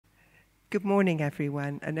Good morning,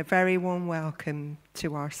 everyone, and a very warm welcome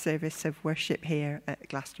to our service of worship here at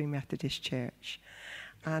Glastonbury Methodist Church.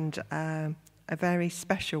 And a very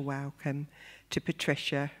special welcome to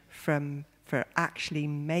Patricia for actually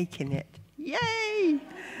making it, yay,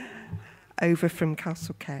 over from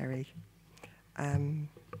Castle Carey. And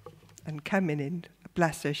coming in,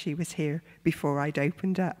 bless her, she was here before I'd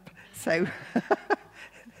opened up. So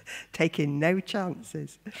taking no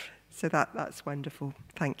chances. So that's wonderful.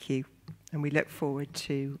 Thank you. And we look forward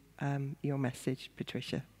to your message,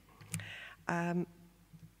 Patricia. Thank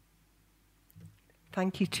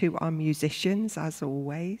you to our musicians, as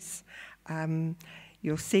always.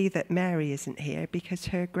 You'll see that Mary isn't here because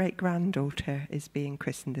her great-granddaughter is being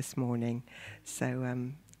christened this morning.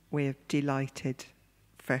 So we're delighted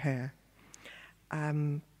for her.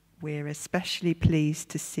 We're especially pleased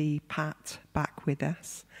to see Pat back with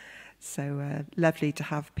us. So lovely to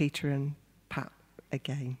have Peter and Pat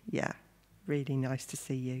again. Yeah. Really nice to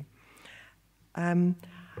see you.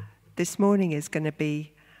 This morning is going to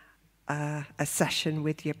be a session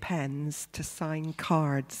with your pens to sign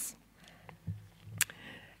cards.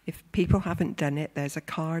 If people haven't done it, there's a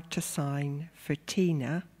card to sign for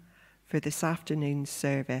Tina for this afternoon's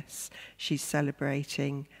service. She's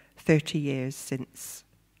celebrating 30 years since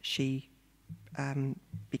she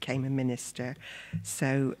became a minister.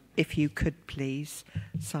 So if you could please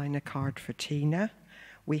sign a card for Tina.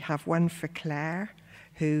 We have one for Claire,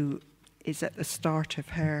 who is at the start of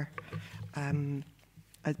her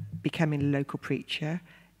becoming a local preacher.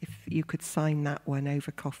 If you could sign that one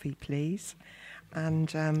over coffee, please.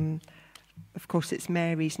 And, of course, it's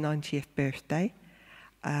Mary's 90th birthday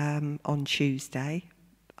on Tuesday.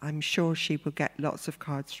 I'm sure she will get lots of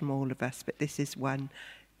cards from all of us, but this is one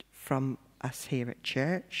from us here at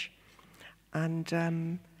church.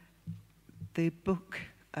 And the book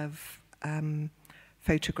of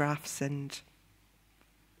photographs and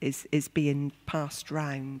is being passed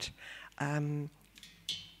round. Thank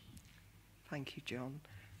you, John.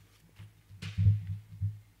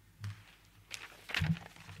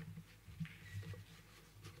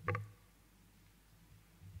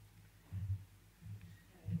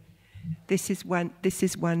 This is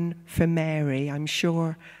one for Mary. I'm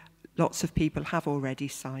sure lots of people have already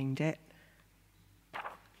signed it.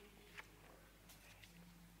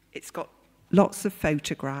 It's got lots of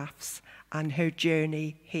photographs and her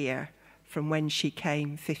journey here from when she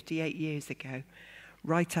came 58 years ago,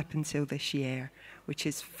 right up until this year, which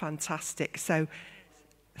is fantastic. So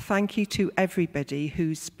thank you to everybody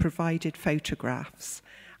who's provided photographs,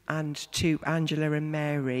 and to Angela and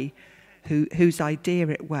Mary, whose idea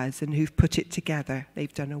it was and who've put it together.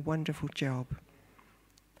 They've done a wonderful job.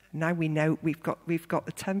 Now we know we've got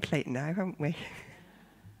the template now, haven't we?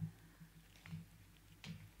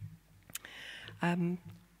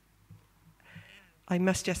 I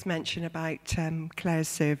must just mention about Claire's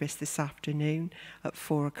service this afternoon at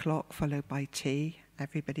 4:00, followed by tea.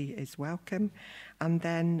 Everybody is welcome. And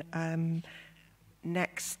then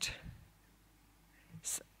next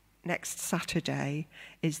Saturday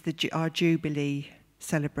is our Jubilee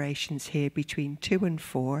celebrations here between 2 and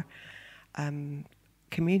 4.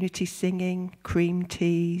 Community singing, cream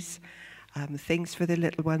teas, things for the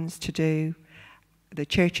little ones to do. The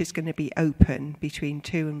church is going to be open between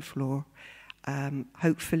 2 and 4.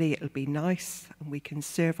 Hopefully it'll be nice and we can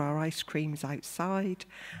serve our ice creams outside,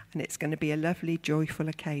 and it's going to be a lovely, joyful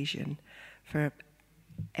occasion for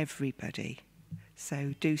everybody.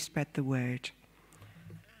 So do spread the word.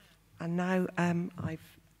 And now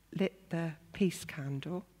I've lit the peace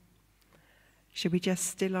candle. Shall we just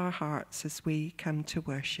still our hearts as we come to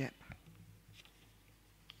worship?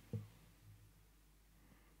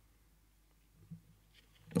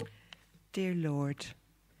 Dear Lord,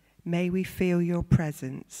 may we feel your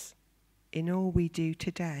presence in all we do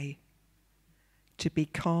today, to be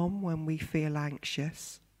calm when we feel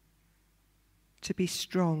anxious, to be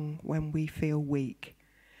strong when we feel weak,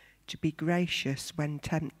 to be gracious when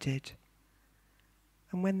tempted.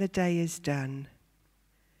 And when the day is done,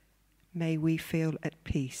 may we feel at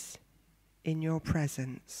peace in your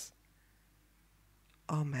presence.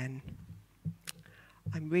 Amen.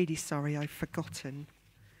 I'm really sorry I've forgotten.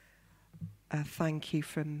 Thank you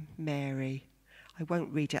from Mary. I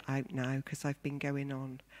won't read it out now because I've been going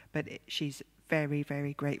on, but she's very,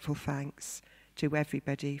 very grateful thanks to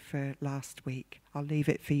everybody for last week. I'll leave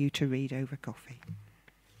it for you to read over coffee.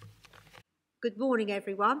 Good morning,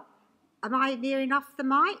 everyone. Am I near enough the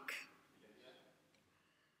mic?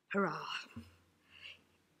 Hurrah.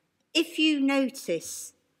 If you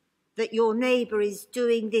notice that your neighbour is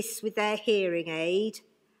doing this with their hearing aid,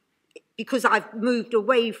 because I've moved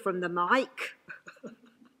away from the mic,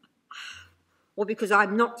 or because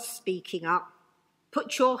I'm not speaking up,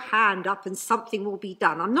 put your hand up and something will be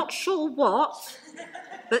done. I'm not sure what,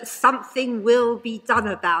 but something will be done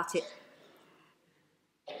about it.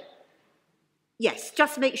 Yes,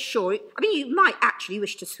 just make sure. I mean, you might actually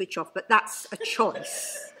wish to switch off, but that's a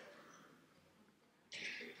choice.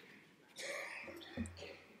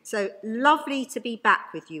 So lovely to be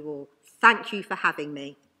back with you all. Thank you for having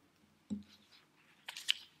me.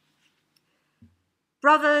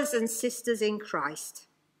 Brothers and sisters in Christ,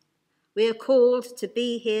 we are called to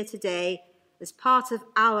be here today as part of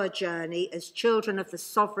our journey as children of the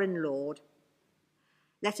Sovereign Lord.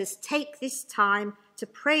 Let us take this time to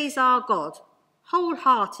praise our God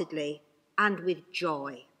wholeheartedly and with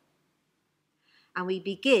joy. And we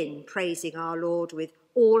begin praising our Lord with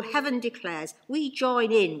All Heaven Declares. We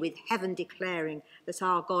join in with heaven declaring that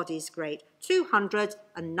our God is great.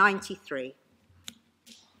 293.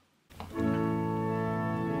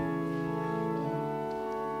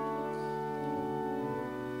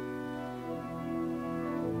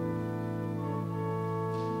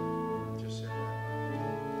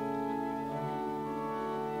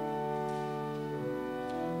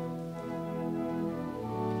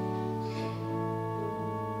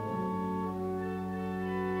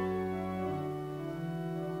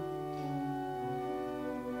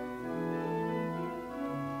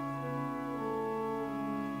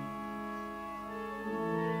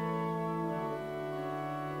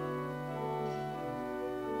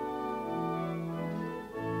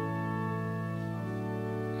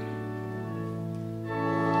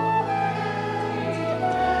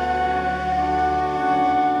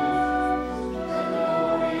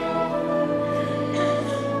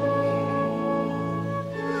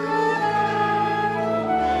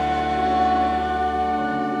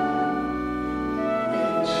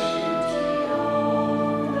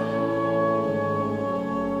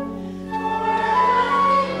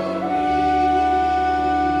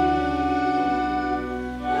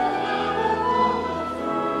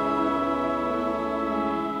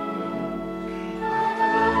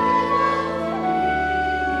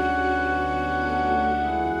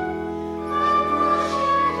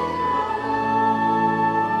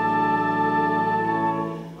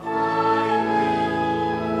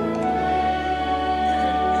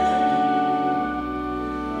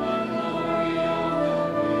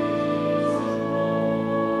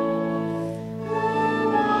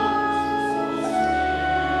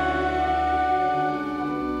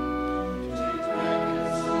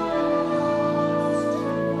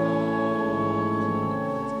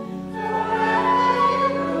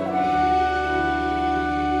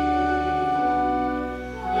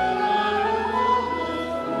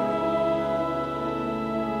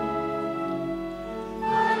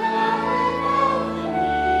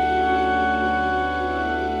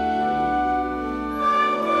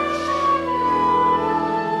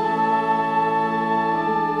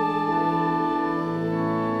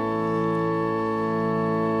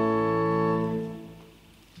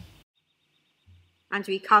 And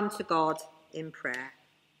we come to God in prayer.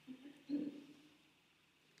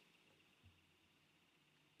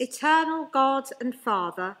 Eternal God and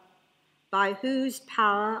Father, by whose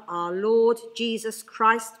power our Lord Jesus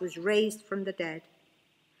Christ was raised from the dead,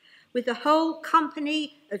 with the whole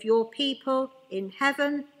company of your people in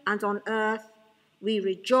heaven and on earth, we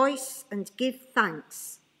rejoice and give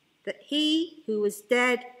thanks that he who was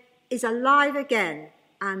dead is alive again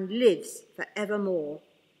and lives for evermore,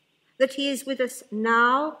 that he is with us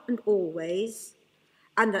now and always,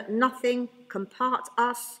 and that nothing can part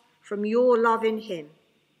us from your love in him,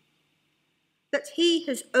 that he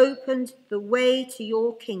has opened the way to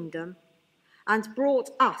your kingdom and brought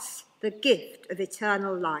us the gift of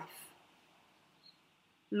eternal life.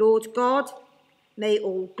 Lord God, may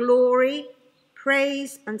all glory,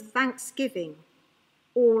 praise and thanksgiving,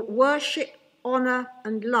 all worship, honour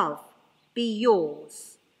and love be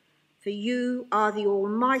yours, for you are the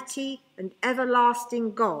Almighty and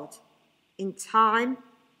everlasting God, in time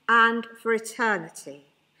and for eternity.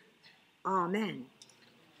 Amen.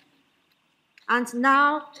 And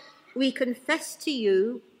now we confess to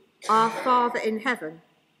you, our Father in heaven,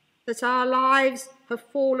 that our lives have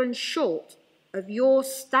fallen short of your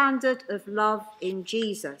standard of love in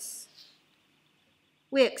Jesus.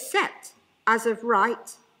 We accept, as of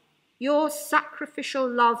right, your sacrificial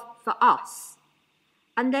love for us,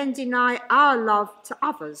 and then deny our love to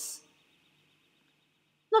others.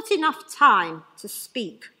 Not enough time to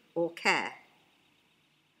speak or care.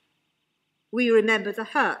 We remember the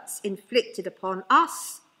hurts inflicted upon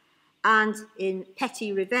us and in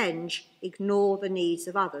petty revenge ignore the needs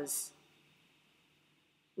of others.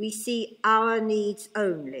 We see our needs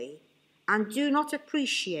only and do not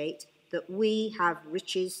appreciate that we have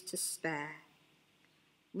riches to spare.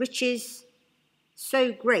 Riches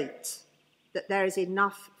so great that there is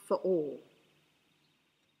enough for all.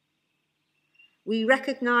 We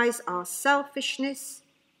recognize our selfishness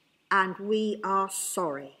and we are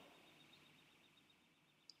sorry.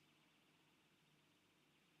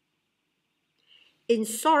 In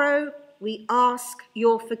sorrow, we ask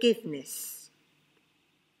your forgiveness.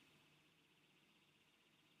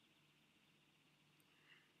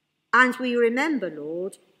 And we remember,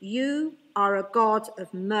 Lord, you are a God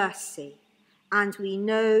of mercy, and we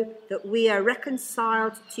know that we are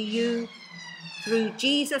reconciled to you through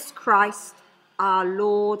Jesus Christ, our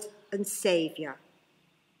Lord and Saviour.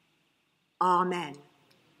 Amen.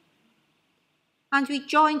 And we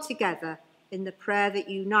join together in the prayer that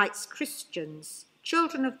unites Christians,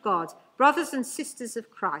 children of God, brothers and sisters of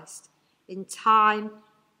Christ, in time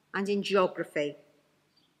and in geography.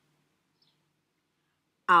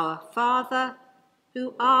 Our Father,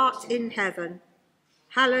 who art in heaven,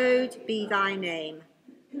 hallowed be thy name.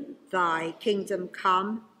 Thy kingdom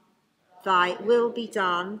come, thy will be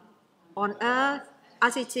done, on earth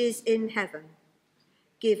as it is in heaven.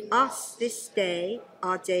 Give us this day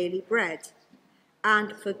our daily bread,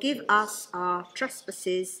 and forgive us our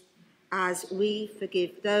trespasses, as we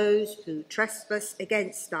forgive those who trespass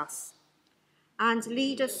against us. And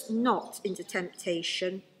lead us not into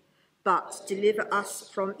temptation, but deliver us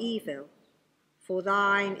from evil. For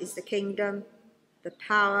thine is the kingdom, the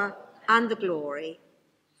power, and the glory,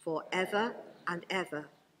 for ever and ever.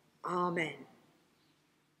 Amen.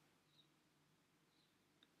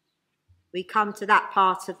 We come to that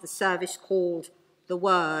part of the service called the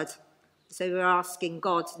Word. So we're asking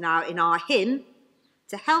God now in our hymn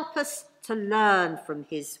to help us to learn from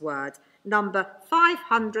his word, number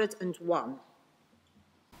 501.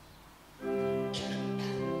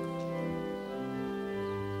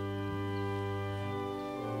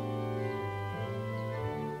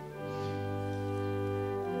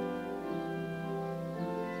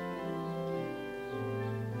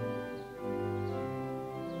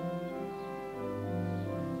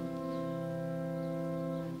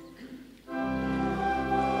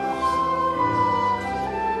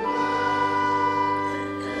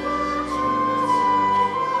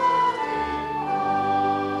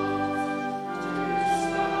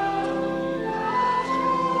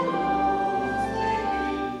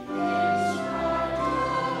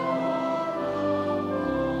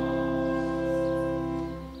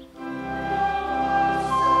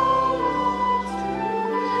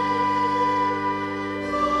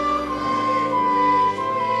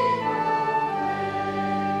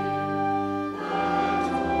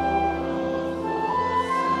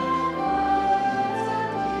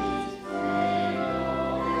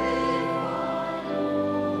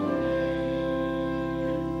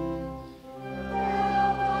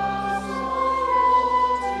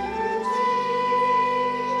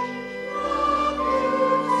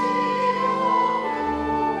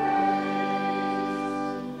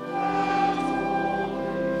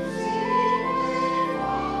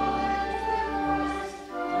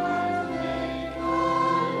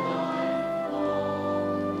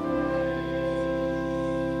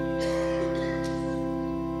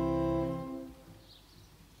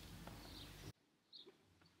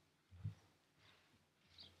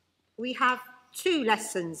 We have two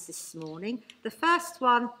lessons this morning. The first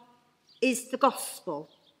one is the gospel.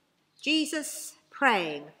 Jesus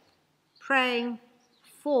praying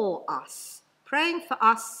for us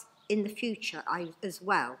in the future as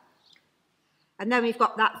well. And then we've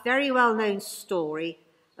got that very well-known story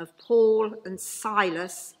of Paul and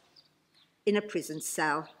Silas in a prison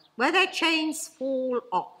cell where their chains fall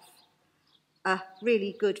off. A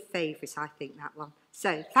really good favourite, I think, that one.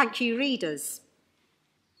 So thank you, readers.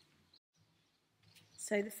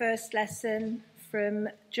 So the first lesson from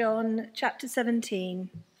John chapter 17,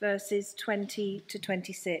 verses 20 to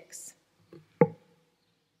 26.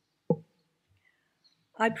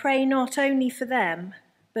 I pray not only for them,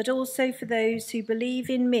 but also for those who believe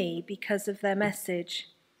in me because of their message.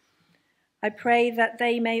 I pray that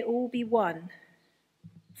they may all be one.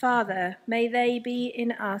 Father, may they be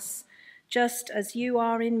in us, just as you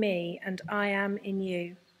are in me and I am in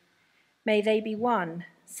you. May they be one,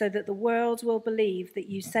 so that the world will believe that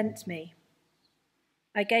you sent me.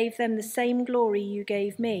 I gave them the same glory you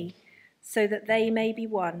gave me, so that they may be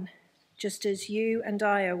one, just as you and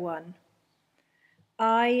I are one.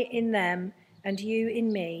 I in them and you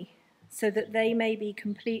in me, so that they may be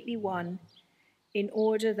completely one, in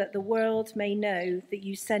order that the world may know that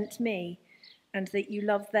you sent me and that you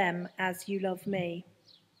love them as you love me.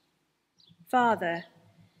 Father,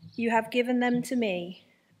 You have given them to me,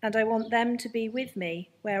 and I want them to be with me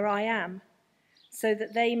where I am, so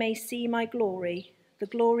that they may see my glory, the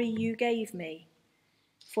glory you gave me.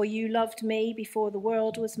 For you loved me before the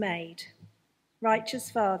world was made. Righteous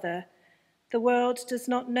Father, the world does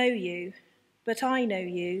not know you, but I know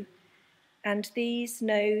you, and these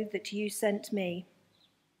know that you sent me.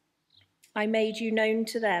 I made you known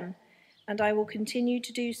to them, and I will continue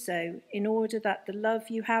to do so in order that the love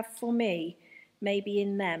you have for me may be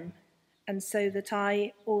in them, and so that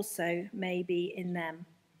I also may be in them.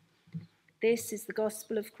 This is the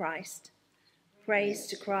gospel of Christ. Praise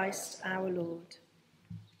to Christ our Lord.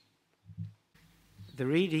 The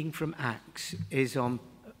reading from Acts is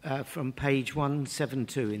from page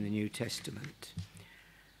 172 in the New Testament.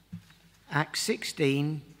 Acts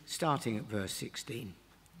 16, starting at verse 16.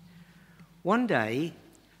 One day,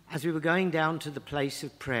 as we were going down to the place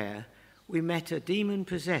of prayer, we met a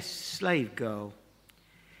demon-possessed slave girl.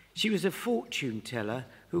 She was a fortune teller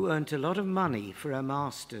who earned a lot of money for her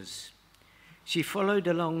masters. She followed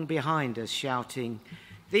along behind us, shouting,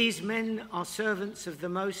 "These men are servants of the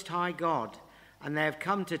Most High God, and they have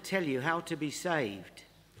come to tell you how to be saved."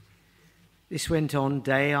 This went on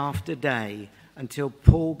day after day until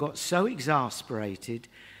Paul got so exasperated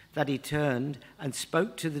that he turned and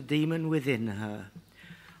spoke to the demon within her.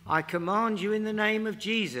 "I command you in the name of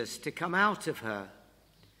Jesus to come out of her."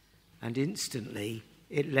 And instantly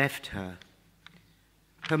it left her.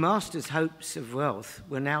 Her master's hopes of wealth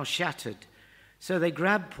were now shattered, so they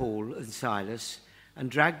grabbed Paul and Silas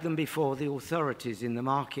and dragged them before the authorities in the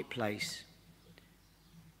marketplace.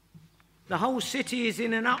 "The whole city is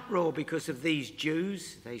in an uproar because of these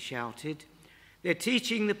Jews," they shouted. "They're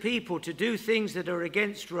teaching the people to do things that are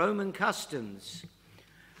against Roman customs."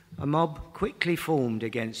 A mob quickly formed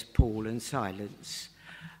against Paul and Silas,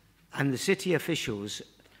 and the city officials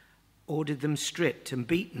ordered them stripped and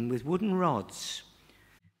beaten with wooden rods.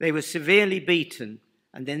 They were severely beaten,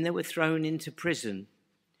 and then they were thrown into prison.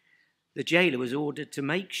 The jailer was ordered to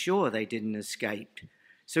make sure they didn't escape,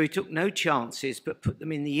 so he took no chances but put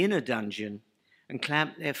them in the inner dungeon and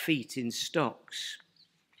clamped their feet in stocks.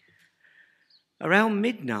 Around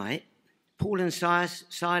midnight, Paul and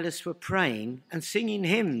Silas were praying and singing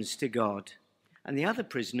hymns to God, and the other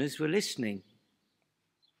prisoners were listening.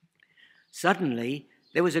 Suddenly,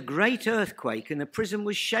 there was a great earthquake, and the prison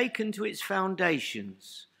was shaken to its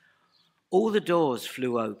foundations. All the doors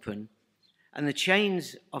flew open, and the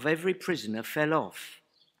chains of every prisoner fell off.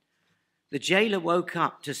 The jailer woke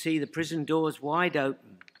up to see the prison doors wide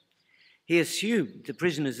open. He assumed the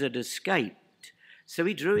prisoners had escaped, so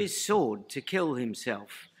he drew his sword to kill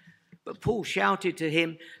himself. But Paul shouted to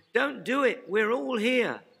him, "Don't do it, we're all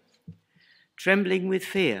here." Trembling with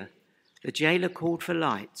fear, the jailer called for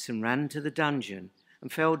lights and ran to the dungeon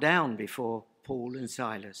and fell down before Paul and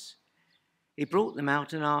Silas. He brought them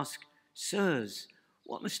out and asked, "Sirs,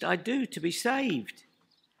 what must I do to be saved?"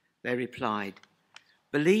 They replied,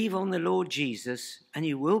 "Believe on the Lord Jesus and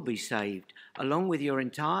you will be saved, along with your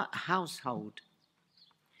entire household."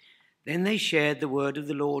 Then they shared the word of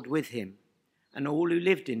the Lord with him and all who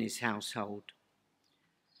lived in his household.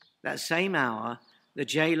 That same hour, the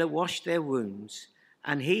jailer washed their wounds,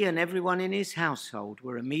 and he and everyone in his household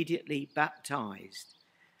were immediately baptized.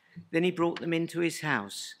 Then he brought them into his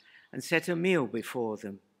house and set a meal before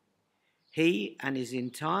them. He and his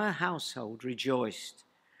entire household rejoiced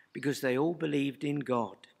because they all believed in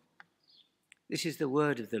God. This is the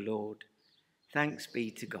word of the Lord. Thanks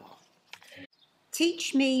be to God.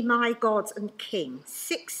 Teach me, my God and King,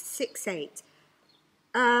 668.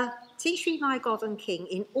 Teach me, my God and King,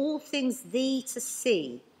 in all things thee to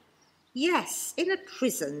see. Yes, in a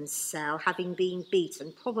prison cell, having been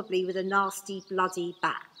beaten, probably with a nasty, bloody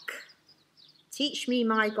back. Teach me,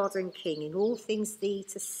 my God and King, in all things thee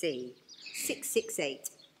to see. 668.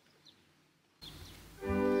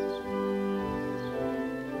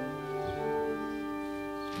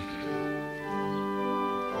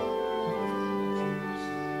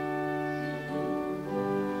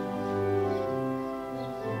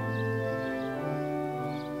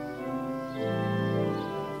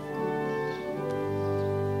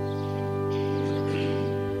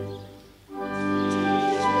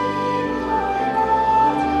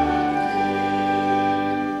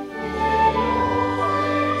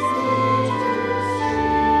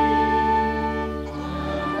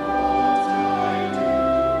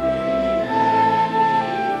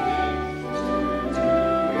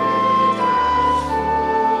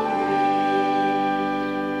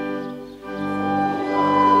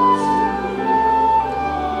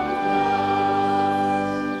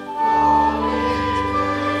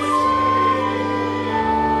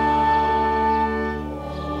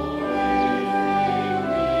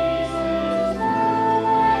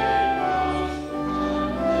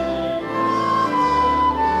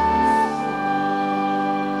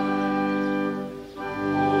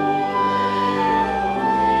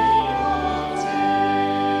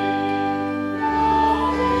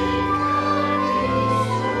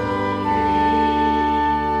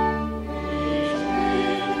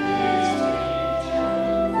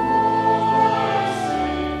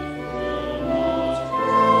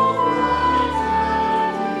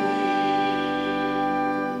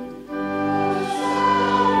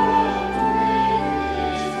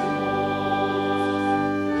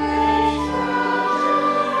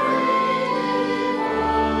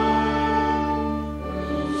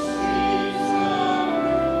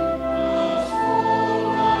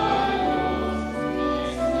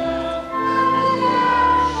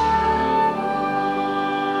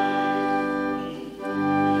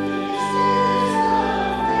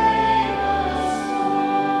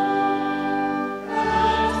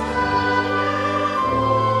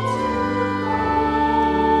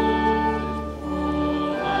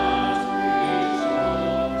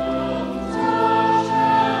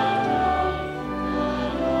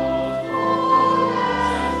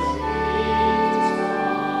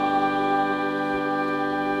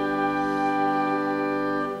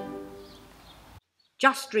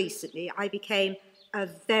 just recently I became a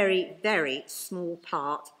very, very small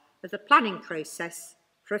part of the planning process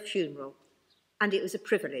for a funeral, and it was a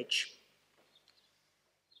privilege.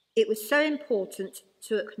 It was so important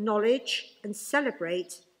to acknowledge and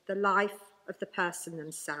celebrate the life of the person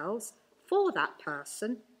themselves, for that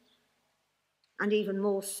person, and even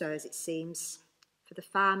more so, as it seems, for the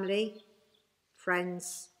family,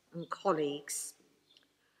 friends and colleagues.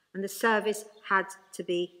 And the service had to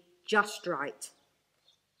be just right.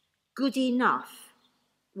 Good enough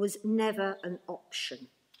was never an option.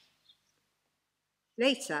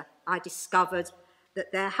 Later, I discovered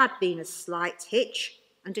that there had been a slight hitch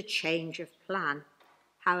and a change of plan.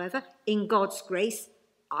 However, in God's grace,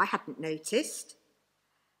 I hadn't noticed,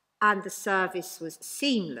 and the service was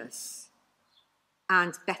seamless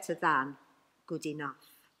and better than good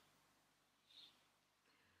enough.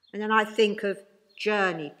 And then I think of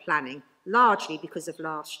journey planning, largely because of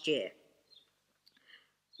last year.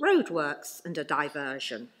 Roadworks and a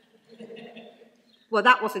diversion. Well,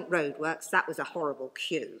 that wasn't roadworks, that was a horrible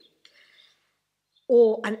queue.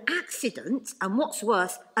 Or an accident, and what's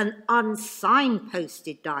worse, an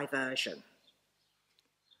unsignposted diversion.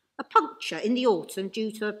 A puncture in the autumn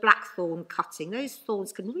due to a blackthorn cutting. Those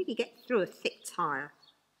thorns can really get through a thick tyre.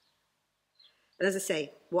 And as I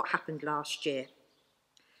say, what happened last year?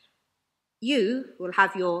 You will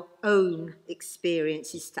have your own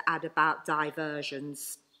experiences to add about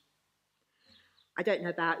diversions. I don't know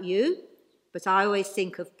about you, but I always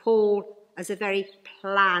think of Paul as a very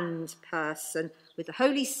planned person, with the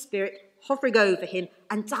Holy Spirit hovering over him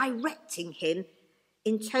and directing him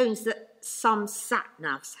in tones that some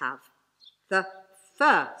sat-navs have. The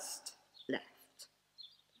first left.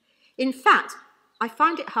 In fact, I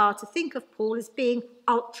find it hard to think of Paul as being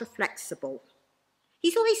ultra-flexible.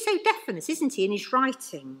 He's always so definite, isn't he, in his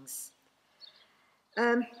writings?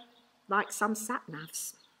 Like some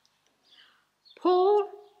sat-navs. Paul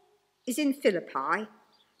is in Philippi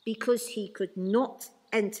because he could not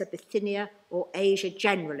enter Bithynia or Asia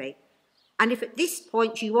generally. And if at this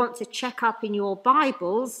point you want to check up in your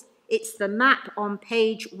Bibles, it's the map on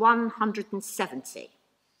page 170.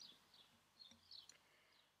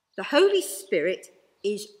 The Holy Spirit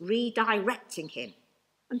is redirecting him,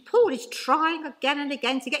 and Paul is trying again and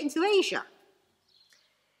again to get into Asia.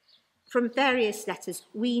 From various letters,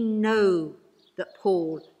 we know that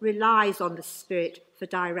Paul relies on the Spirit for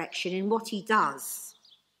direction in what he does.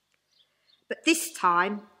 But this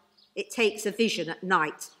time, it takes a vision at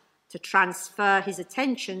night to transfer his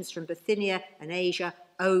attentions from Bithynia and Asia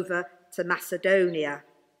over to Macedonia.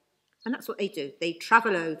 And that's what they do. They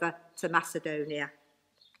travel over to Macedonia.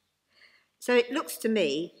 So it looks to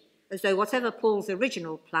me as though whatever Paul's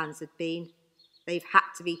original plans had been, they've had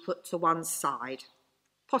to be put to one side.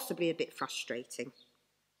 Possibly a bit frustrating.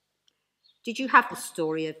 Did you have the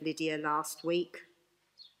story of Lydia last week?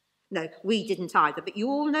 No, we didn't either, but you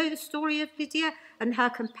all know the story of Lydia and her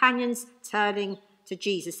companions turning to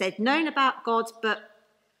Jesus. They'd known about God, but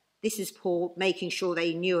this is Paul making sure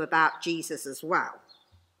they knew about Jesus as well.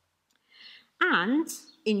 And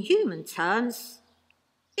in human terms,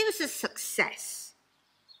 it was a success.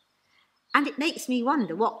 And it makes me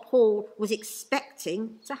wonder what Paul was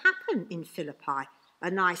expecting to happen in Philippi. A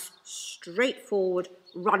nice, straightforward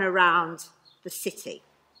run around the city.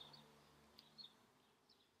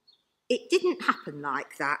 It didn't happen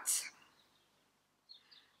like that.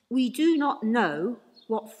 We do not know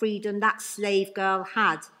what freedom that slave girl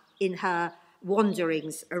had in her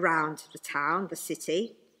wanderings around the town, the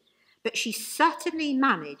city, but she certainly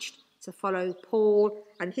managed to follow Paul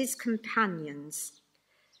and his companions,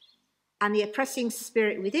 and the oppressing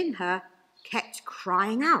spirit within her kept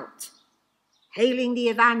crying out, hailing the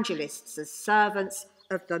evangelists as servants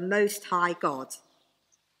of the Most High God.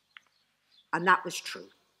 And that was true.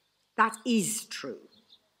 That is true.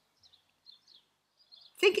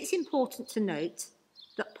 I think it's important to note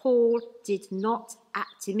that Paul did not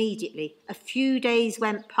act immediately. A few days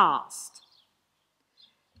went past.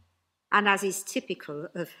 And as is typical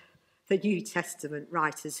of the New Testament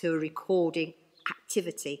writers who are recording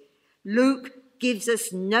activity, Luke gives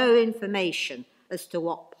us no information as to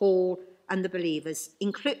what Paul and the believers,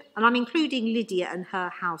 and I'm including Lydia and her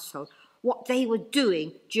household, what they were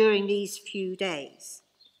doing during these few days.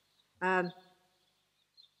 I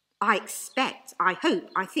expect, I hope,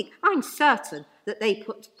 I think, I'm certain that they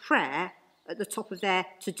put prayer at the top of their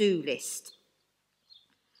to-do list.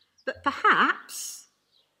 But perhaps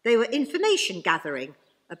they were information gathering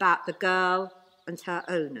about the girl and her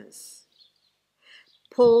owners.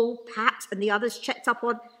 Paul, Pat, and the others checked up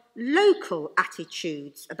on local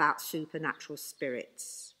attitudes about supernatural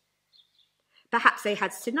spirits. Perhaps they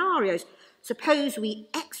had scenarios. suppose we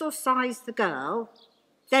exorcise the girl,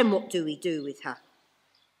 then what do we do with her?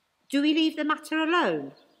 Do we leave the matter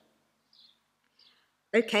alone?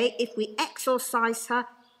 Okay, if we exorcise her,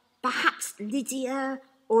 perhaps Lydia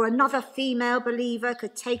or another female believer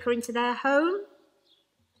could take her into their home.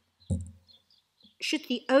 Should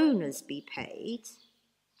the owners be paid?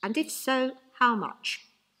 And if so, how much?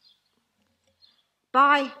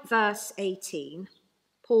 By verse 18,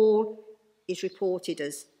 Paul is reported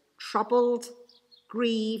as troubled,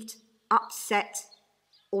 grieved, upset,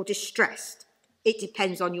 or distressed. It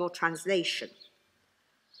depends on your translation.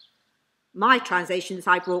 My translation that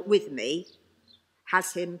I brought with me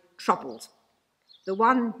has him troubled. The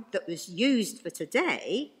one that was used for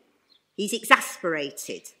today, he's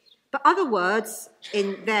exasperated. But other words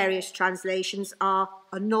in various translations are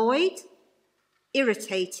annoyed,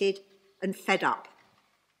 irritated, and fed up.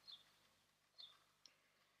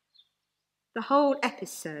 The whole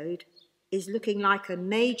episode is looking like a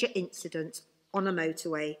major incident on a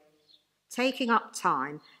motorway, taking up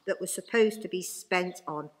time that was supposed to be spent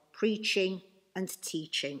on preaching and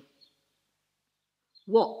teaching.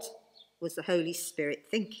 What was the Holy Spirit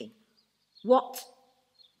thinking? What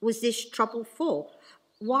was this trouble for?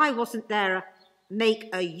 Why wasn't there a make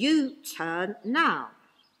a U-turn now?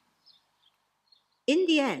 In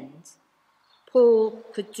the end, Paul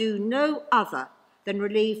could do no other than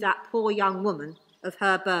relieve that poor young woman of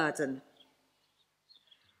her burden.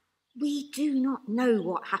 We do not know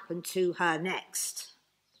what happened to her next.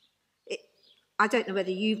 I don't know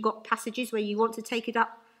whether you've got passages where you want to take it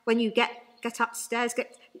up when you get upstairs,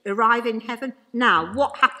 arrive in heaven. Now,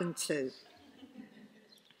 what happened to?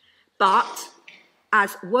 But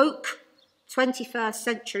as woke 21st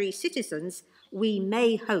century citizens, we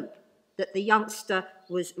may hope that the youngster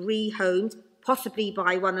was rehomed, possibly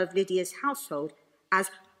by one of Lydia's household, as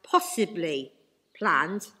possibly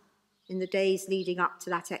planned in the days leading up to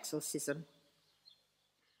that exorcism.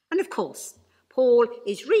 And of course, Paul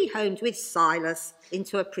is rehomed with Silas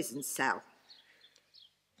into a prison cell.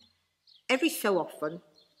 Every so often,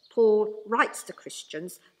 Paul writes to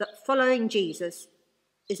Christians that following Jesus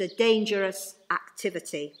is a dangerous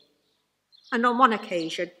activity. And on one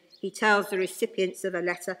occasion, he tells the recipients of a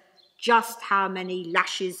letter just how many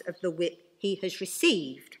lashes of the whip he has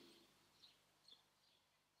received.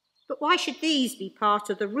 But why should these be part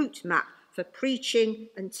of the route map for preaching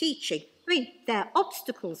and teaching? I mean, they're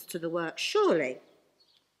obstacles to the work, surely.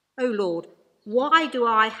 Oh Lord, why do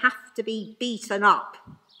I have to be beaten up?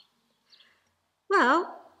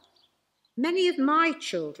 Well, many of my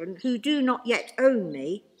children who do not yet own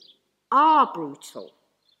me are brutal,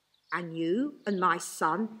 and you and my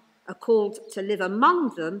son are called to live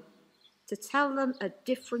among them to tell them a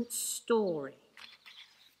different story.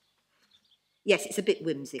 Yes, it's a bit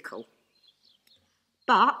whimsical.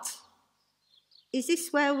 But is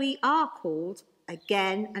this where we are called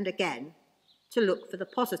again and again to look for the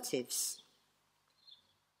positives?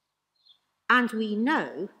 And we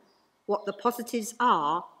know what the positives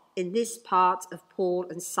are in this part of Paul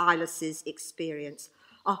and Silas's experience.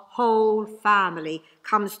 A whole family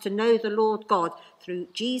comes to know the Lord God through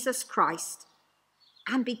Jesus Christ,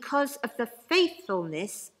 and because of the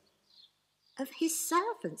faithfulness of his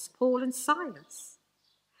servants, Paul and Silas.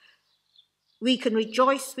 We can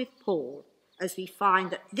rejoice with Paul as we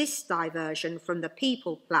find that this diversion from the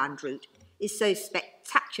people-planned route is so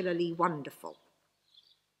spectacularly wonderful.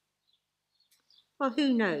 Well,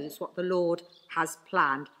 who knows what the Lord has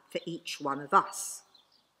planned for each one of us?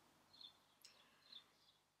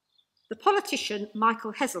 The politician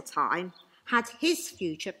Michael Heseltine had his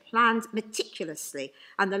future planned meticulously,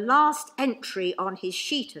 and the last entry on his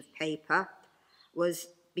sheet of paper was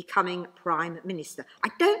becoming Prime Minister. I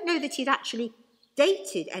don't know that he'd actually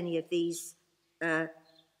dated any of these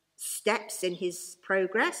steps in his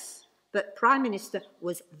progress, but Prime Minister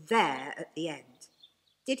was there at the end.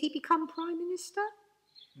 Did he become Prime Minister?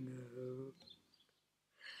 No.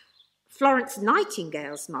 Florence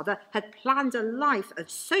Nightingale's mother had planned a life of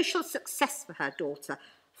social success for her daughter.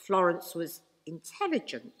 Florence was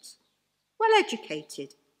intelligent,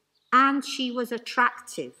 well-educated, and she was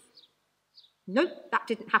attractive. Nope, that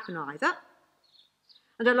didn't happen either.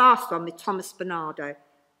 And the last one with Thomas Bernardo,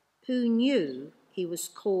 who knew he was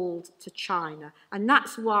called to China, and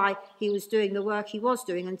that's why he was doing the work he was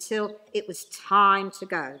doing until it was time to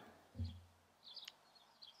go.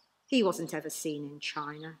 He wasn't ever seen in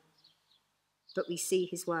China, but we see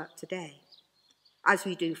his work today, as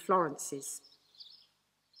we do Florence's.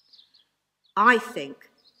 I think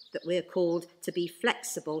that we're called to be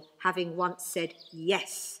flexible, having once said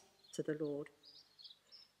yes to the Lord.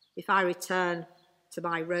 If I return to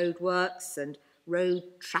my roadworks and road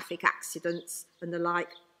traffic accidents and the like,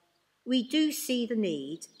 we do see the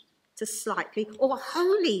need to slightly or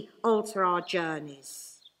wholly alter our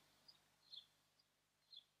journeys.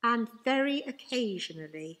 And very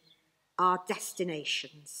occasionally, our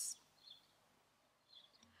destinations.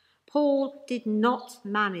 Paul did not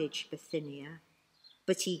manage Bithynia,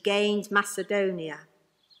 but he gained Macedonia.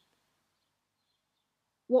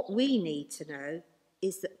 What we need to know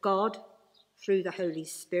is that God, through the Holy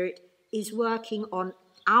Spirit, is working on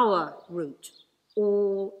our route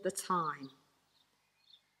all the time.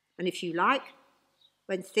 And if you like,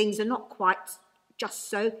 when things are not quite just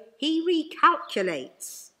so, he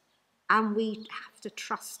recalculates, and we have to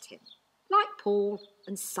trust him, like Paul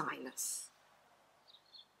and Silas.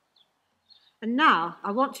 And now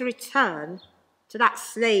I want to return to that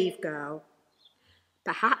slave girl,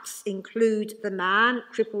 perhaps include the man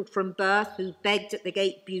crippled from birth who begged at the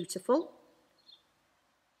gate beautiful,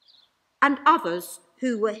 and others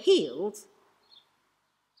who were healed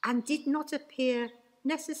and did not appear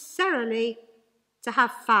necessarily to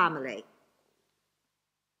have family.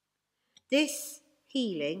 This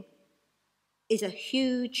healing is a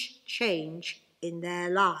huge change in their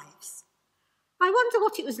lives. I wonder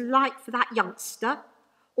what it was like for that youngster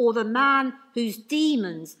or the man whose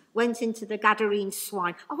demons went into the Gadarene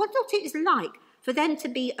swine. I wonder what it was like for them to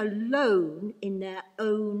be alone in their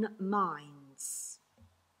own minds.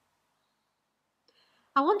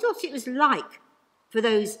 I wonder what it was like for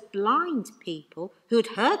those blind people who had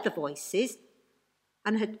heard the voices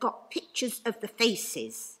and had got pictures of the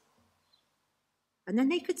faces, and then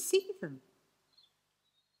they could see them.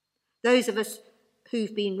 Those of us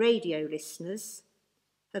who've been radio listeners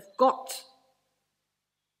have got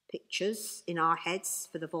pictures in our heads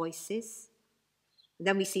for the voices, and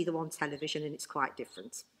then we see them on television and it's quite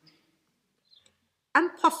different. And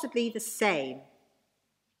possibly the same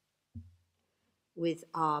with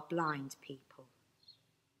our blind people.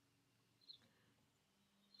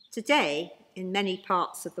 Today, in many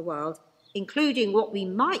parts of the world, including what we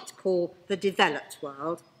might call the developed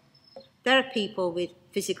world, there are people with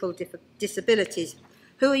physical disabilities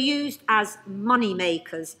who are used as money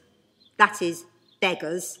makers, that is,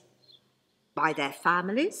 beggars, by their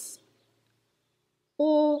families,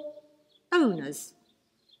 or owners,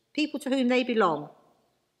 people to whom they belong.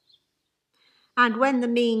 And when the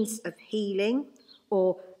means of healing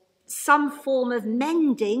or some form of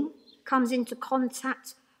mending comes into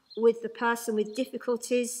contact with the person with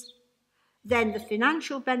difficulties, then the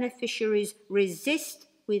financial beneficiaries resist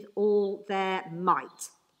with all their might.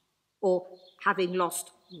 Or having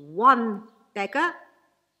lost one beggar,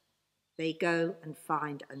 they go and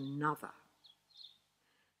find another.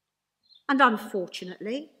 And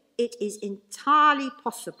unfortunately, it is entirely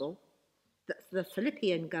possible that the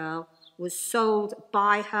Philippian girl was sold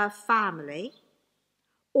by her family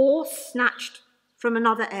or snatched from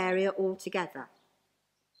another area altogether.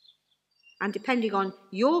 And depending on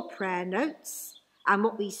your prayer notes and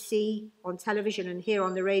what we see on television and hear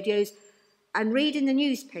on the radios and read in the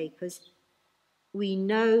newspapers, we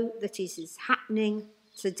know that it is happening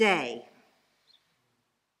today.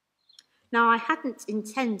 Now, I hadn't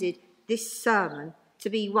intended this sermon to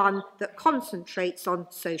be one that concentrates on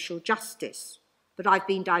social justice, but I've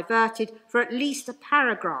been diverted for at least a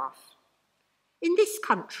paragraph. In this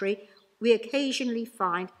country, we occasionally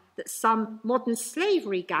find that some modern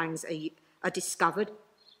slavery gangs are discovered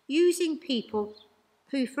using people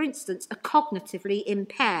who, for instance, are cognitively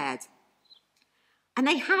impaired. And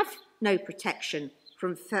they have no protection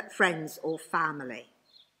from friends or family.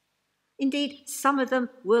 Indeed, some of them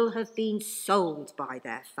will have been sold by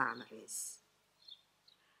their families.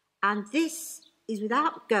 And this is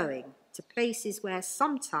without going to places where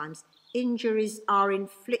sometimes injuries are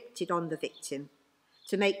inflicted on the victim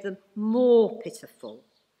to make them more pitiful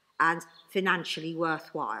and financially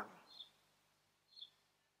worthwhile.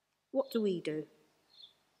 What do we do?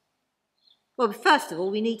 Well, first of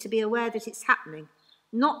all, we need to be aware that it's happening,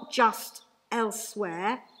 not just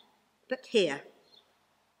elsewhere, but here.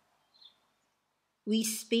 We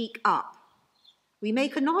speak up. We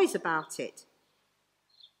make a noise about it.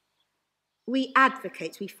 We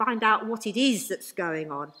advocate. We find out what it is that's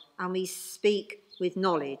going on, and we speak with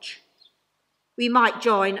knowledge. We might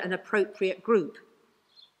join an appropriate group.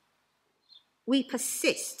 We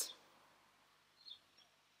persist.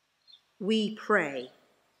 We pray,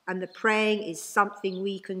 and the praying is something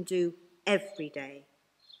we can do every day.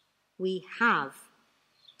 We have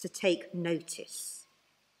to take notice.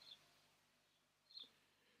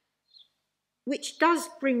 Which does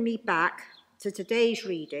bring me back to today's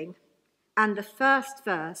reading and the first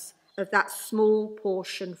verse of that small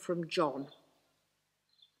portion from John.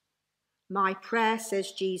 My prayer,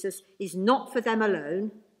 says Jesus, is not for them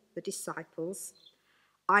alone, the disciples.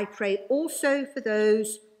 I pray also for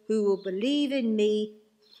those who will believe in me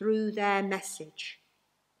through their message.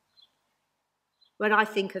 When I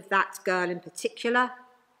think of that girl in particular,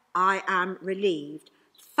 I am relieved,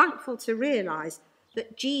 thankful to realise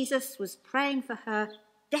that Jesus was praying for her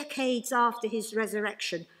decades after his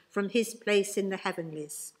resurrection from his place in the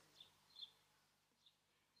heavenlies.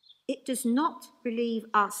 It does not relieve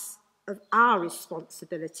us of our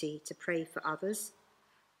responsibility to pray for others,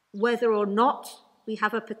 whether or not we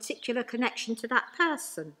have a particular connection to that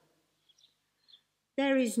person.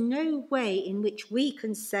 There is no way in which we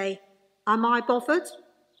can say, "Am I bothered?"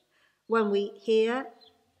 when we hear,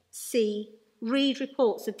 see, read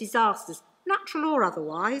reports of disasters, natural or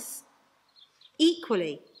otherwise.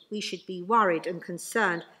 Equally, we should be worried and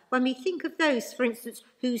concerned when we think of those, for instance,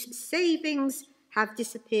 whose savings have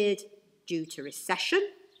disappeared due to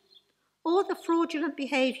recession or the fraudulent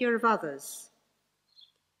behaviour of others.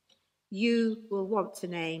 You will want to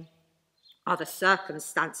name other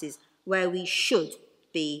circumstances where we should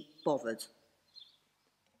be bothered.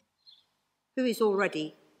 Who is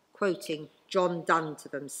already quoting John Donne to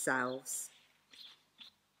themselves?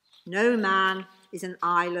 No man is an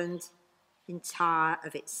island entire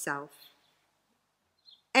of itself.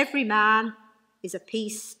 Every man is a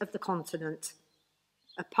piece of the continent,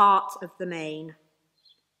 a part of the main.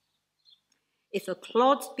 If a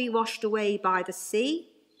clod be washed away by the sea,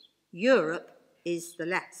 Europe is the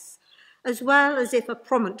less, as well as if a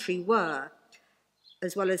promontory were,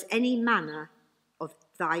 as well as any manner of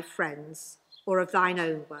thy friends or of thine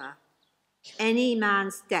own were. Any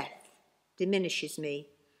man's death diminishes me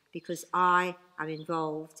because I am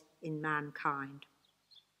involved in mankind.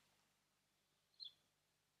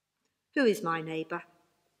 Who is my neighbour?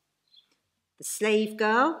 The slave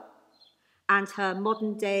girl and her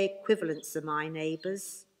modern-day equivalents are my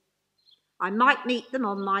neighbours. I might meet them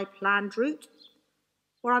on my planned route,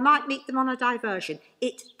 or I might meet them on a diversion.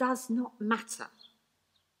 It does not matter.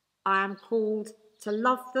 I am called to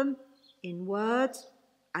love them in word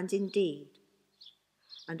and in deed,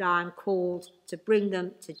 and I am called to bring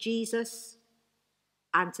them to Jesus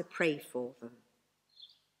and to pray for them.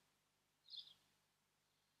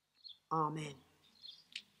 Amen.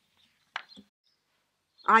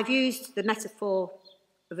 I've used the metaphor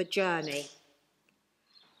of a journey,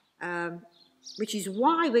 which is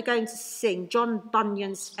why we're going to sing John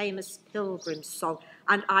Bunyan's famous Pilgrim song.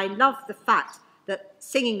 And I love the fact that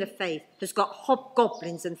Singing the Faith has got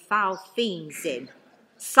hobgoblins and foul fiends in.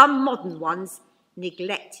 Some modern ones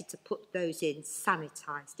neglected to put those in,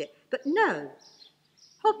 sanitised it. But no,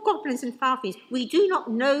 hobgoblins and foul fiends. We do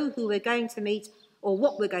not know who we're going to meet or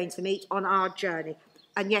what we're going to meet on our journey.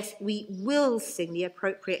 And yes, we will sing the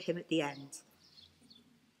appropriate hymn at the end.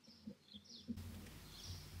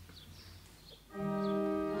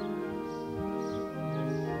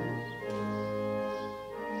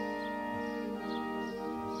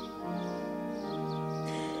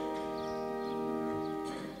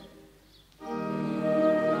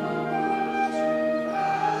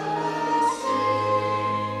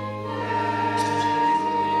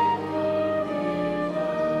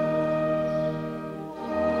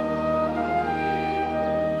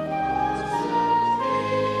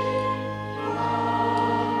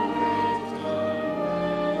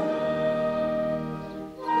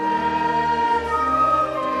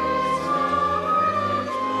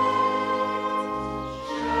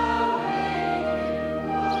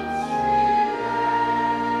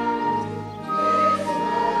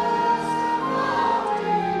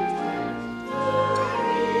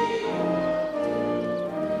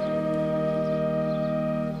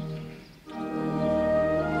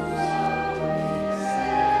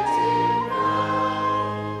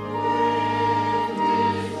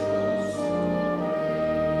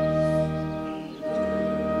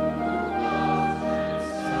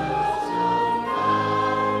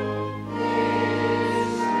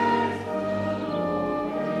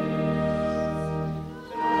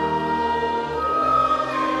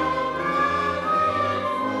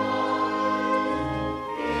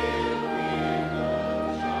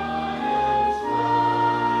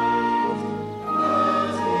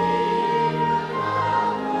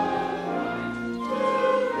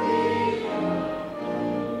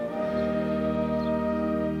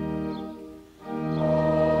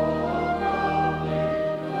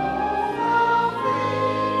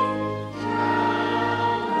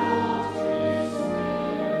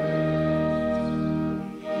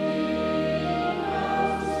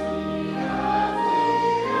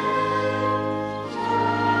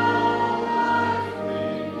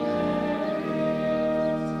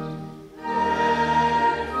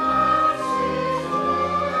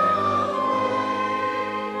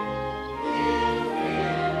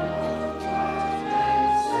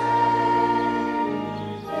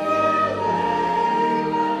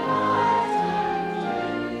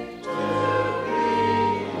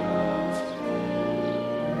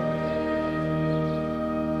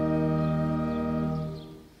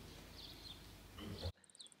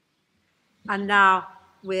 And now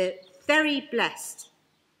we're very blessed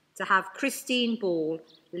to have Christine Ball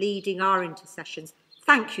leading our intercessions.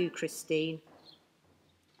 Thank you, Christine.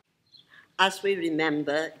 As we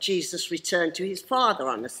remember, Jesus returned to his Father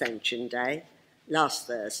on Ascension Day, last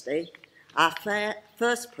Thursday. Our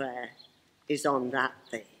first prayer is on that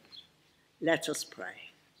theme. Let us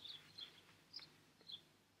pray.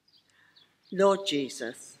 Lord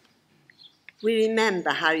Jesus, we remember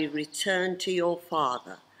how you returned to your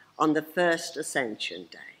Father on the first Ascension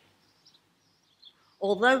Day.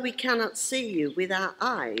 Although we cannot see you with our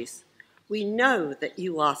eyes, we know that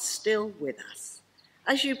you are still with us,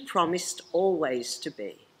 as you promised always to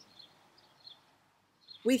be.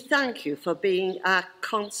 We thank you for being our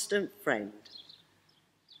constant friend.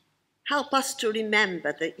 Help us to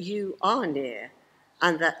remember that you are near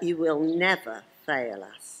and that you will never fail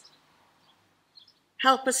us.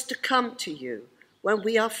 Help us to come to you when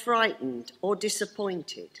we are frightened or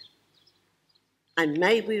disappointed. And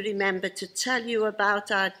may we remember to tell you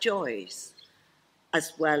about our joys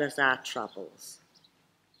as well as our troubles.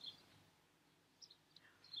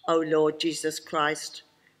 O Lord Jesus Christ,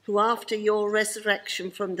 who after your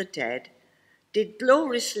resurrection from the dead did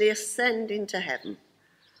gloriously ascend into heaven,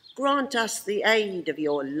 grant us the aid of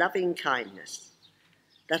your loving kindness,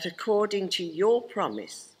 that according to your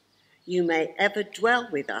promise you may ever dwell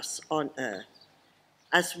with us on earth,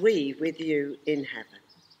 as we with you in heaven,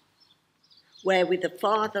 where with the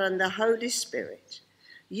Father and the Holy Spirit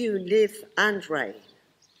you live and reign,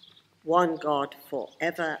 one God for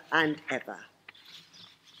ever and ever.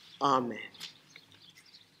 Amen.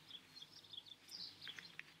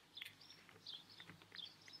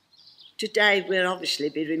 Today we'll obviously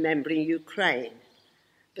be remembering Ukraine,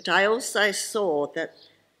 but I also saw that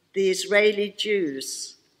the Israeli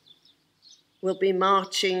Jews will be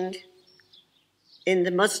marching in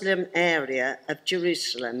the Muslim area of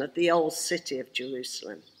Jerusalem, of the old city of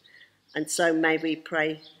Jerusalem. And so may we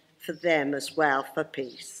pray for them as well for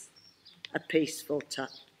peace, a peaceful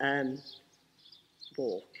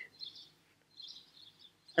walk.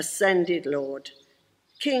 Ascended Lord,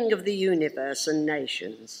 King of the universe and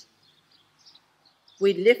nations,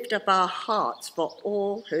 we lift up our hearts for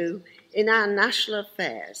all who, in our national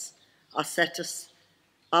affairs,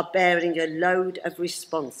 are bearing a load of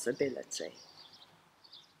responsibility.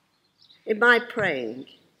 In my praying,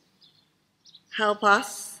 help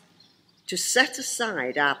us to set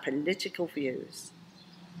aside our political views,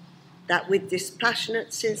 that with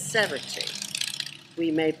dispassionate sincerity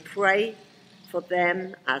we may pray for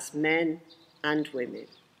them as men and women.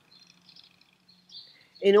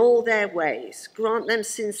 In all their ways, grant them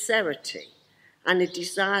sincerity and a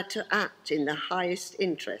desire to act in the highest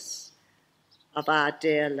interests of our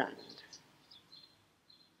dear land.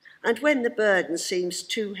 And when the burden seems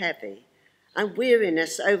too heavy and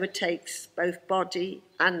weariness overtakes both body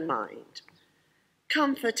and mind,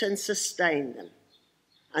 comfort and sustain them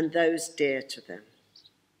and those dear to them,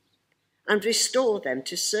 and restore them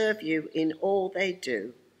to serve you in all they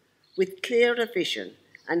do with clearer vision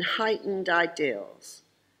and heightened ideals,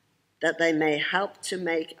 that they may help to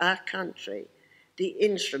make our country the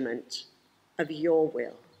instrument of your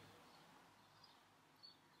will.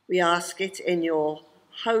 We ask it in your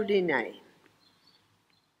holy name,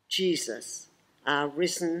 Jesus, our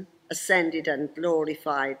risen, ascended and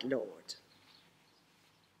glorified Lord.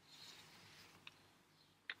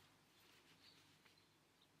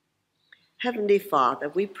 Heavenly Father,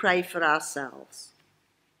 we pray for ourselves.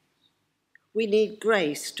 We need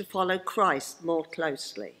grace to follow Christ more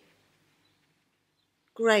closely.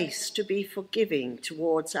 Grace to be forgiving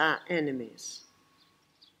towards our enemies.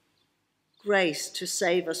 Grace to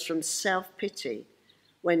save us from self-pity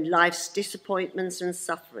when life's disappointments and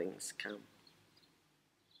sufferings come.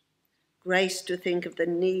 Grace to think of the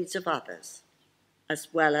needs of others as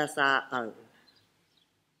well as our own.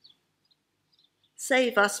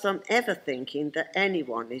 Save us from ever thinking that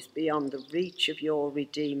anyone is beyond the reach of your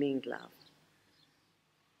redeeming love.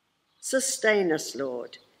 Sustain us,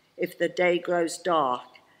 Lord, if the day grows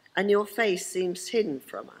dark and your face seems hidden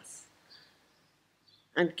from us,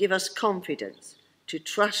 and give us confidence to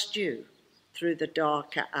trust you through the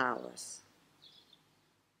darker hours.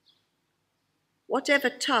 Whatever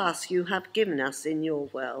task you have given us in your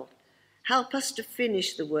world, help us to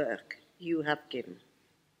finish the work you have given.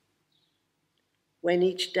 When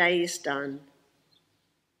each day is done,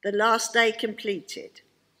 the last day completed,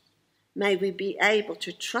 may we be able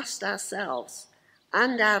to trust ourselves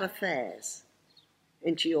and our affairs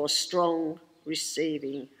into your strong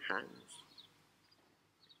receiving hands.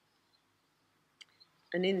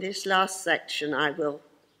 And in this last section, I will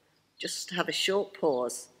just have a short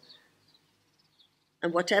pause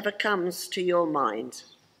And whatever comes to your mind,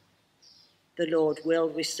 the Lord will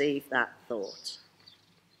receive that thought.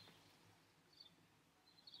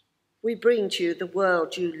 We bring to you the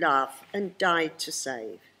world you love and died to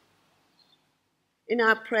save. In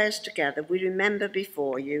our prayers together, we remember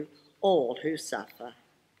before you all who suffer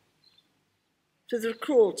through the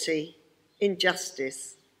cruelty,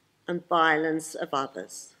 injustice, and violence of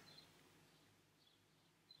others.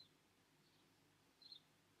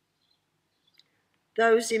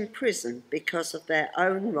 Those in prison because of their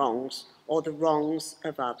own wrongs or the wrongs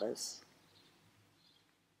of others.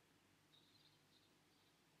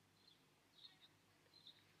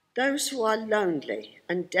 Those who are lonely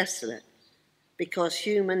and desolate because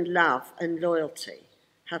human love and loyalty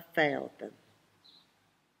have failed them.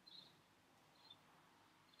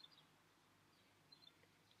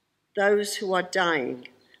 Those who are dying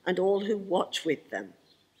and all who watch with them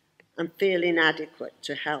and feel inadequate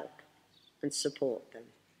to help and support them.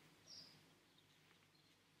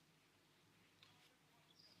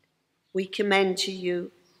 We commend to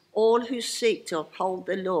you all who seek to uphold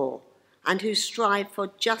the law and who strive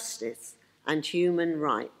for justice and human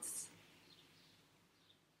rights.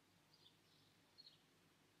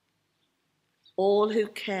 All who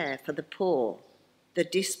care for the poor, the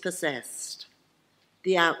dispossessed,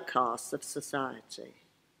 the outcasts of society.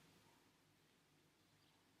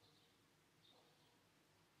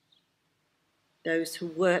 Those who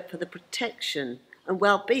work for the protection and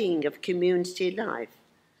well-being of community life,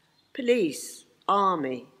 police,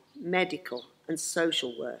 army, medical and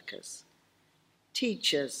social workers,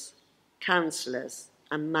 teachers, counsellors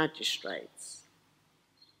and magistrates.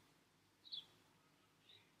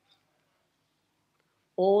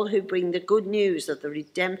 All who bring the good news of the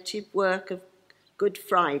redemptive work of Good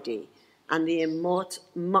Friday and the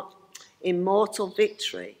immortal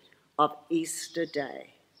victory of Easter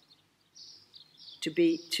Day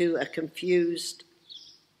to a confused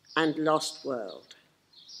and lost world.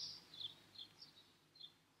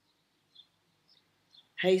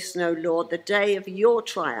 Hasten, O Lord, the day of your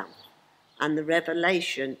triumph and the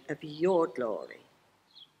revelation of your glory.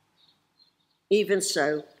 Even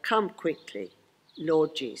so, come quickly,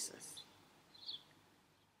 Lord Jesus.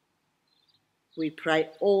 We pray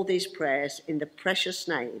all these prayers in the precious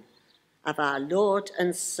name of our Lord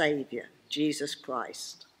and Saviour, Jesus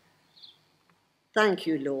Christ. Thank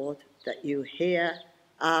you, Lord, that you hear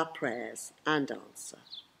our prayers and answer.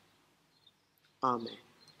 Amen.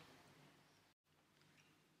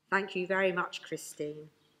 Thank you very much, Christine.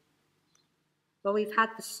 Well, we've had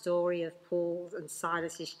the story of Paul and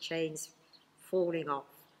Silas's chains falling off.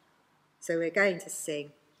 So we're going to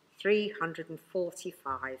sing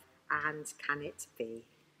 345, And Can It Be?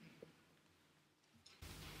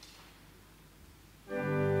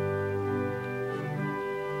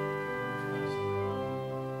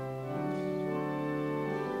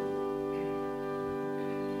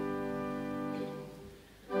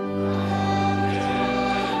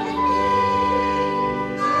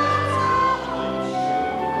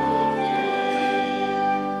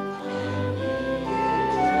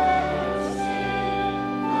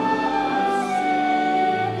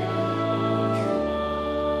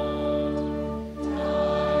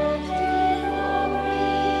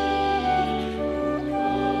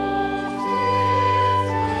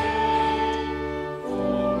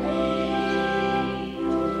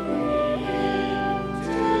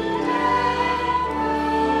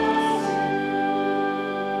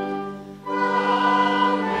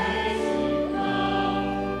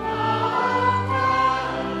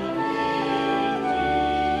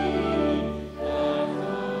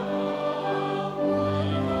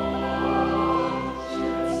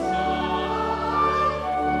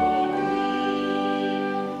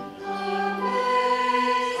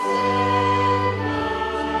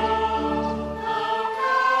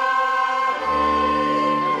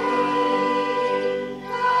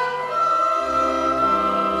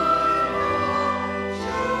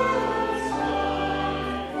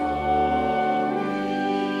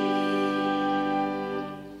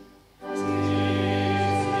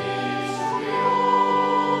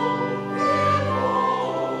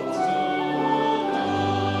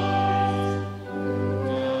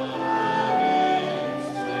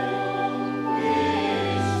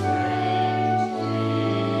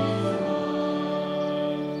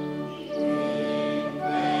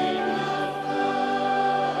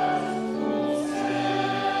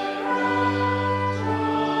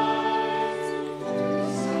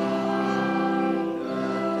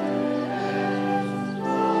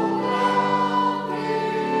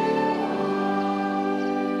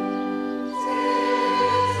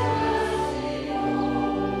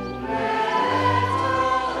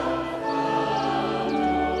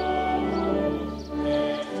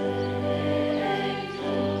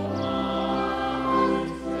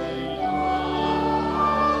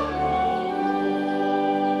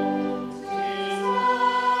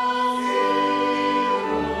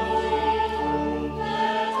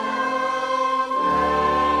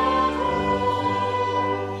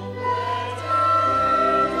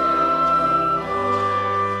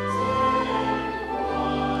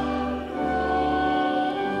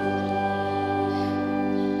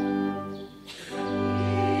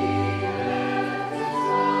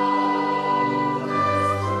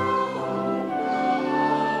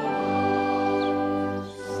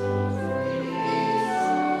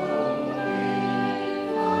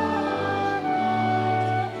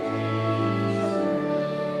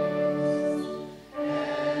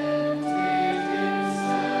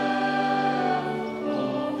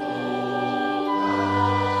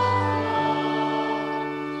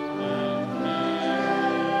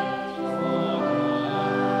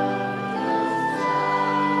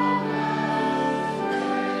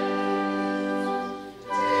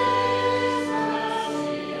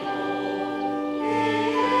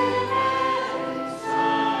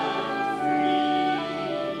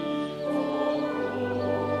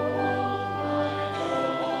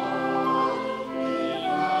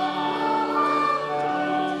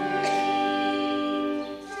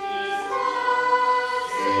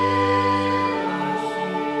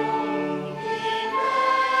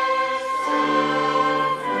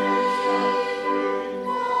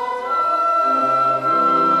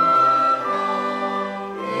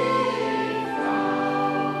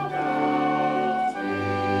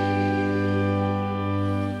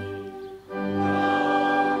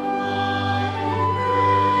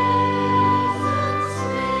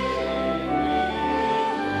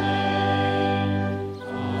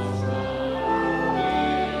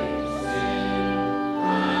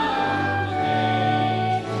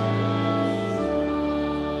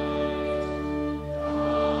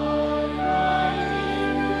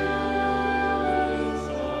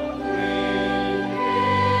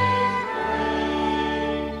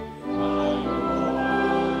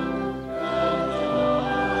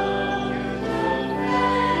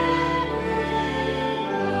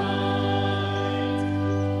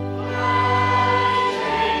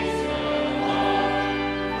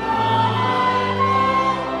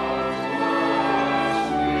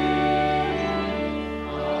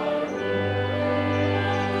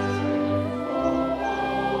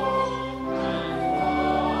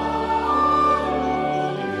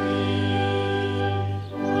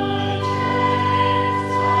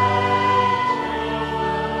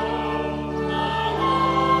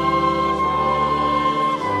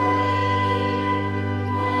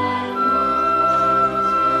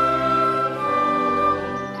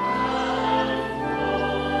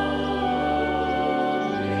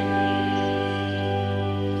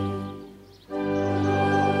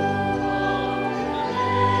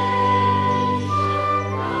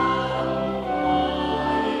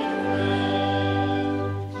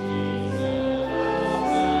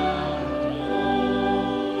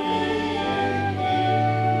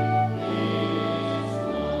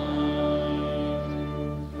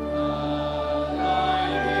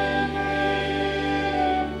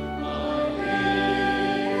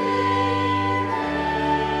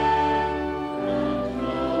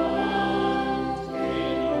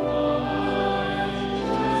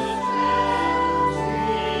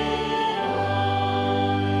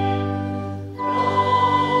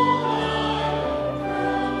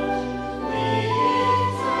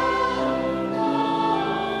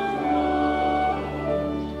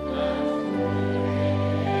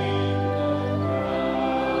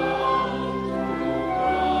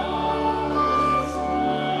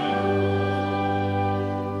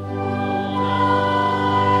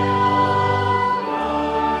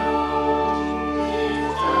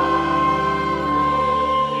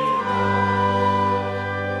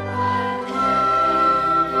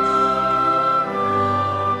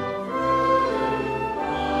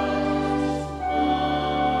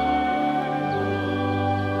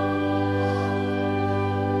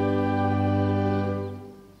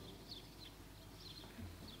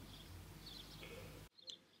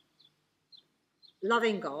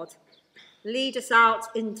 Loving God, lead us out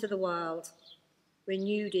into the world,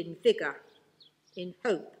 renewed in vigour, in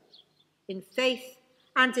hope, in faith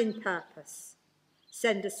and in purpose.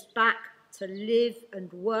 Send us back to live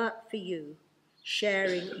and work for you,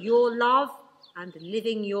 sharing your love and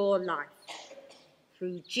living your life.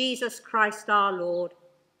 Through Jesus Christ our Lord.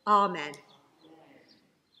 Amen.